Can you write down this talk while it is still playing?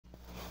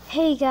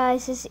Hey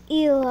guys, it's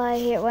Eli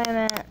here. Wait a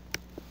minute.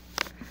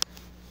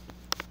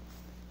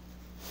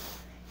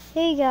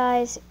 Hey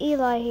guys,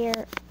 Eli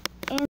here.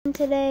 And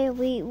today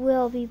we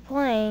will be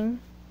playing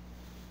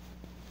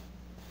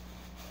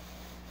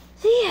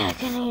the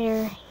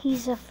Akinator.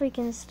 He's a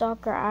freaking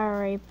stalker. I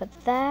already put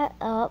that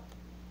up.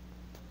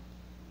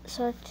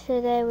 So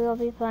today we will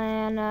be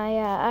playing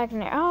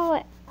Akinator.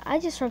 Oh, I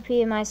just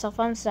repeated myself.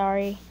 I'm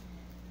sorry.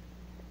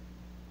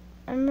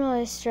 I'm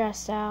really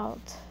stressed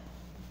out.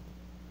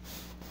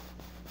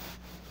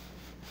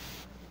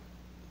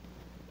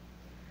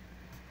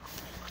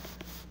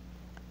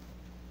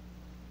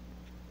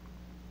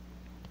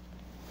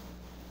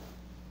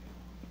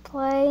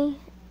 Play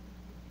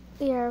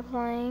the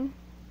airplane.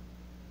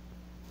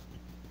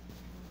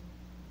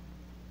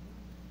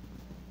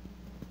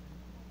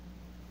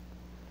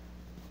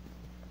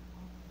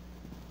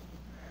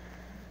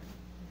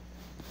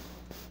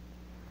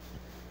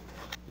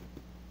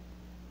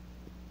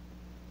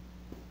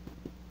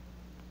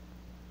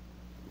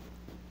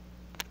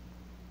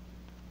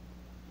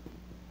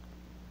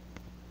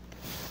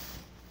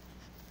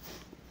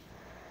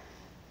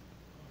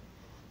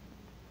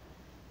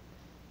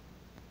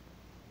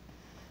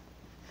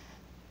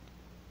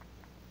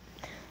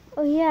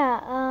 Oh yeah,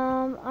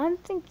 I'm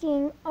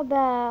thinking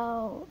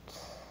about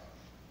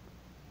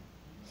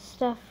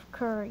Steph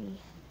Curry.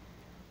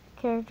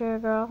 Character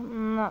girl.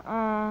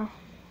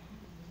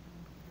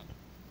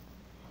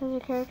 Has a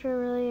character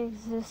really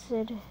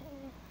existed? He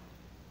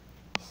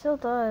still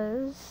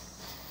does.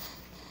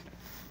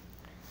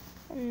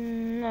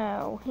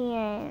 No, he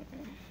ain't.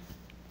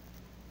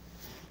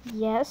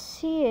 Yes,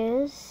 he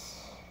is.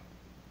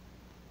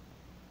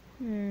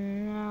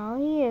 No,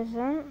 he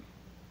isn't.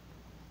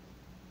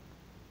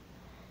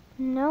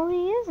 No,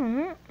 he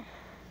isn't.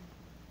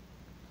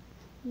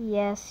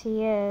 Yes,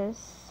 he is.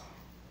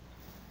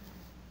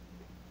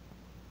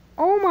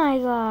 Oh my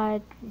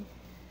god.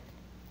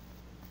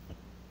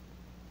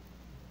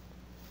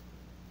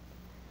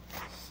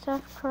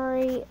 Steph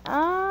Curry.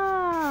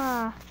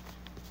 Ah.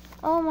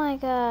 Oh my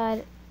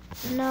god.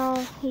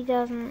 No, he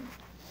doesn't.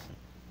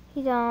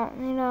 He don't,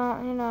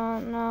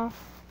 no.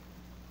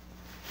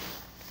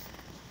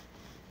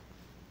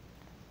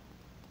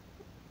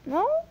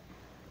 No?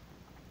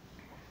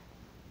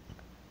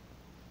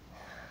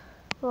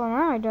 Well,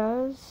 now he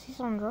does. He's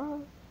on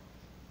drugs.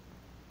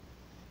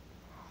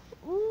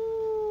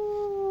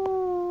 Ooh,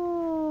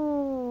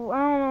 I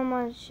don't know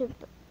much.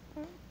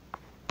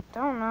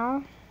 Don't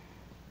know.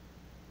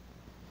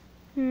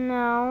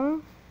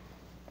 No.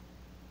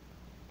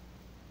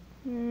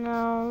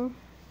 No.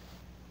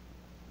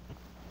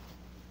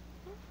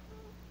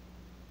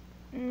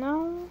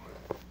 No.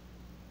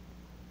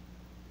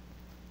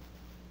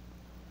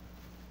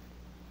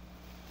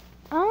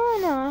 I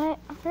don't know.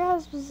 I forgot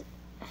this was.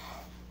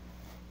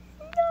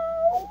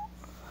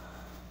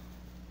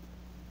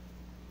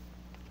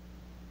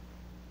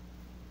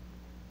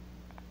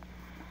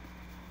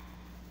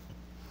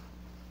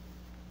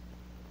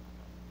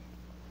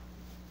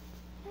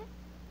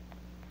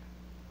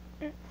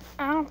 No.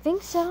 I don't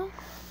think so.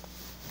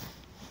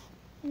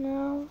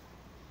 No.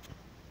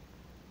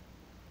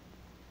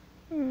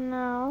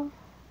 No.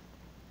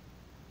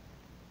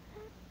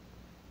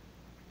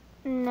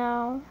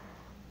 No.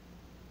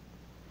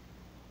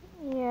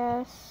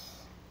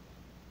 Yes.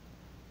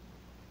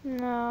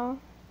 No.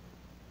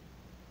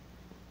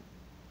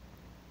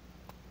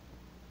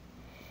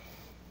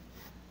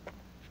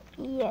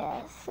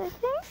 Yes, I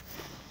think.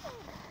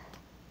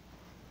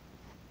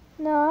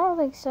 No, I don't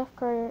think Steph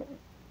Curry.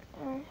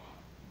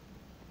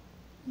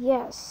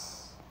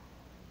 Yes.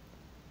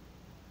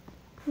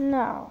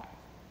 No.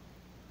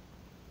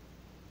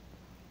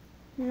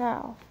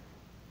 No.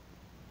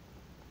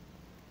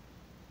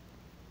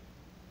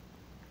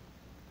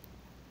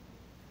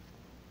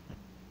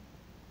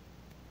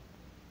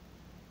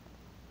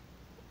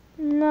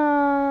 No,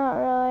 not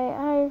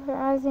really.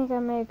 I think I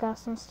may have got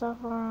some stuff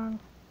wrong.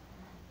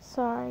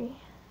 Sorry.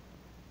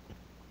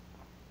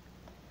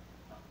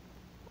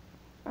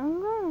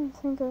 I'm gonna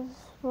think of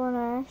one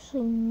I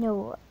actually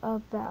know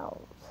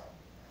about.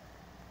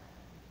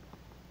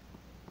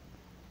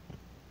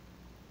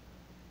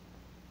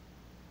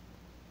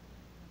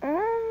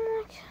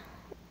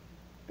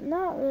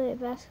 Not really a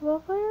basketball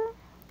player.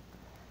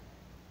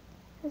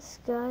 This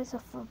guy's a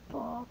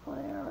football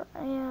player,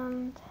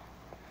 and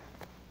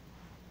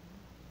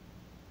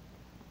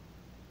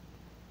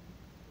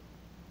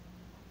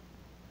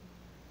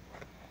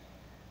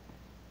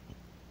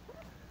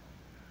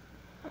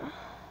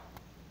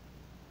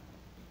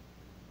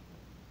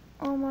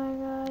oh my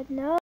god,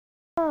 no.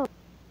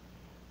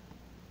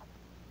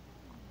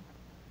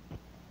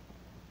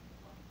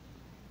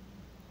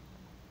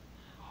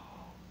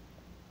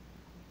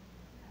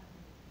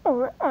 Oh,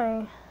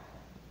 really?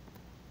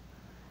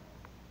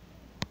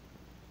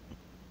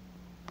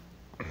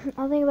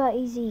 I'll think about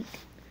Ezek.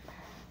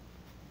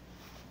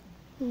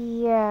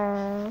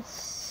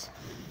 Yes.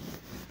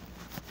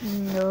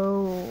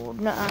 No.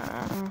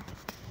 Nuh-uh.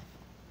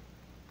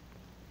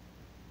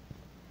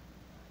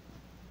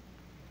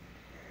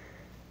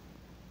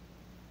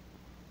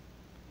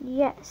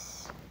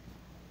 Yes.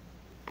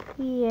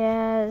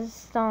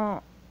 Yes.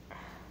 Don't.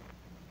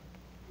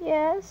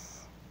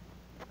 Yes.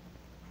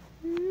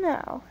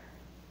 No.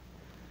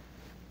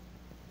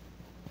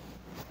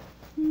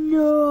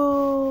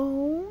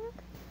 No.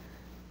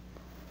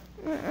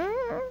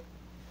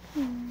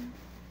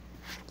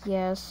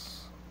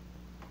 Yes.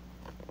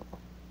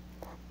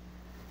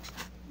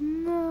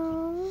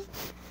 No.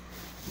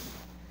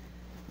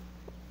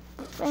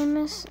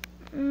 Famous.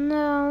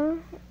 No.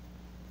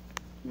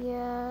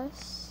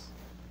 Yes.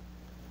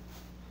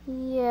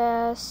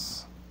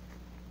 Yes.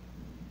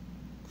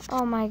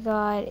 Oh my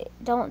god.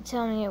 Don't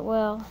tell me it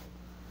will.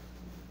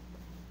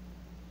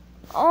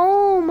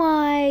 Oh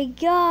my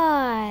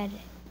god.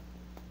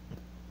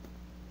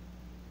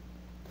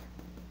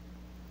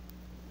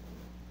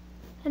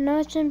 I know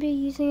I shouldn't be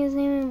using his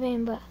name in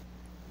vain, but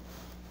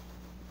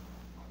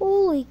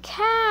holy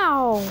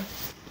cow.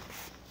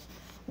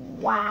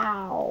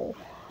 Wow.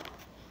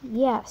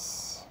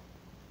 Yes.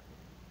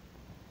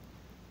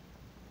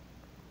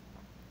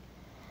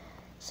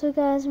 So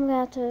guys, I'm gonna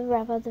have to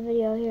wrap up the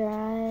video here.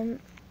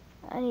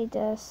 I need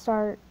to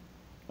start,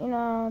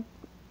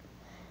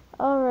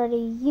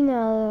 already,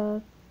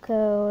 the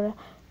code.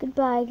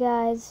 Goodbye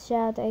guys.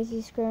 Shout out to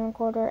AC Screen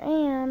Recorder,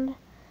 and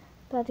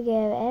about to give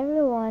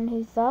everyone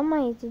who thought my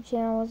YouTube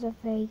channel was a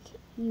fake,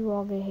 you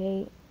all get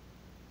hate.